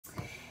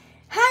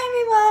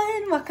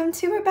welcome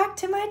to or back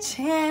to my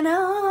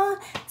channel.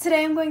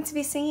 Today I'm going to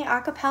be singing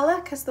a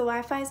cappella because the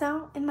Wi-Fi is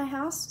out in my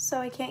house, so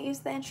I can't use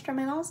the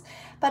instrumentals,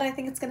 but I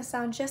think it's going to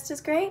sound just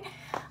as great.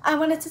 I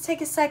wanted to take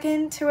a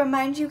second to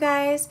remind you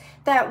guys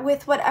that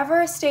with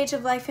whatever stage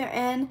of life you're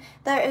in,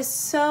 there is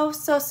so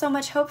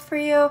much hope for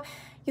you.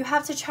 You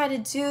have to try to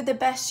do the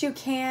best you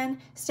can,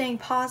 staying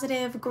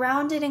positive,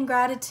 grounded in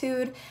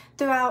gratitude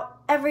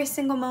throughout every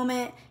single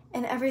moment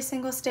in every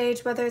single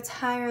stage, whether it's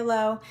high or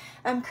low.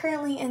 I'm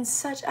currently in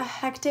such a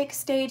hectic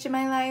stage in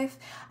my life.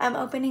 I'm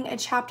opening a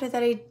chapter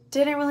that I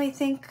didn't really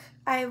think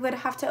I would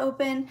have to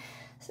open.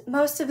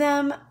 Most of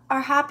them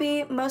are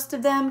happy, most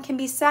of them can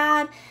be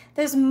sad.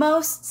 There's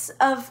most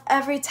of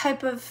every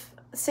type of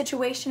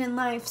situation in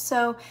life,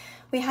 so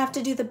we have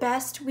to do the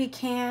best we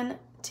can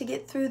to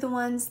get through the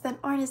ones that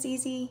aren't as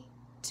easy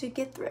to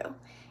get through.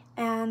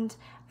 And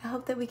I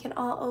hope that we can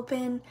all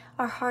open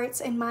our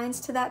hearts and minds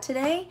to that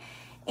today.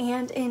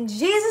 And in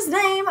Jesus'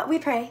 name we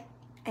pray.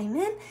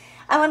 Amen.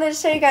 I wanted to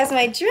show you guys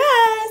my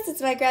dress.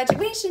 It's my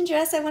graduation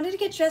dress. I wanted to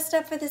get dressed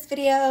up for this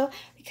video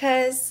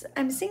because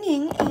I'm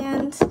singing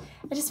and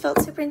I just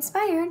felt super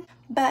inspired.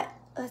 But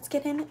let's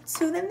get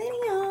into the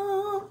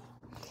video.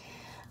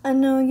 I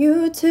know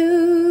you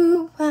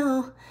too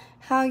well,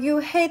 how you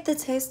hate the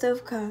taste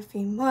of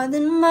coffee more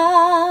than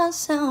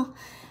myself.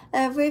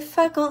 Every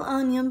freckle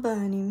on your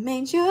body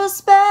made you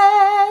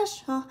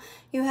special.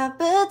 You have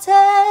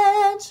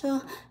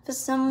potential for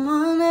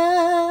someone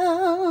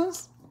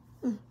else.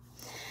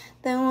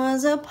 There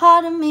was a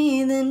part of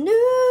me that knew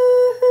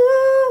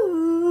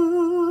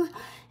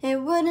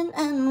it wouldn't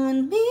end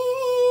with me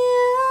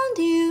and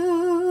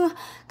you,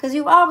 'cause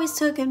you always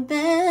took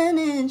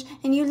advantage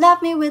and you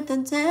left me with the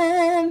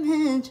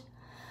damage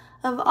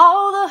of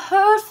all the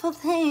hurtful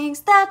things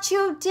that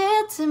you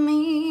did to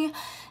me.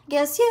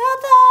 Guess you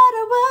thought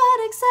I would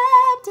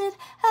accept it,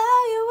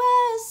 how you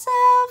were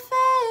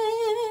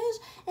selfish,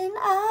 and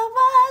I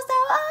was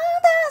still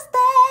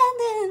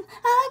understanding.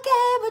 I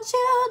gave what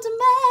you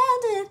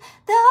demanded,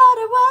 thought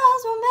it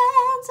was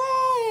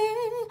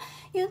romantic.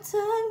 You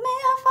took me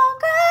for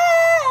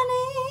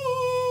granted.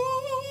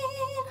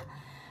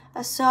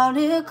 I saw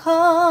it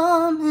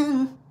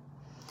coming,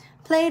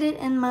 played it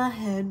in my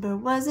head, but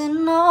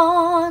wasn't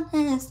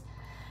honest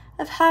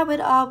of how it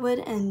all would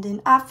end,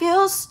 and I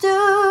feel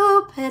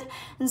stupid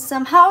and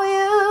somehow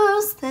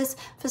useless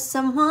for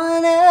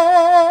someone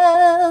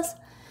else.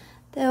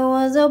 There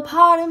was a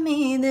part of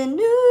me that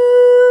knew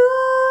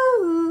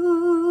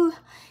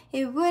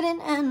it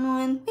wouldn't end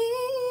with me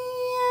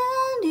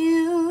and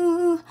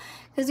you,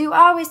 'cause you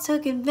always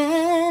took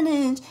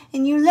advantage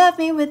and you left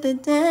me with the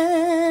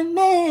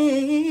damage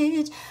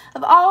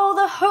of all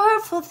the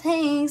hurtful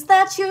things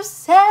that you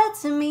said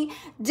to me,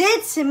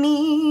 did to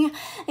me.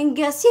 And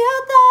guess you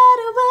thought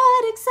I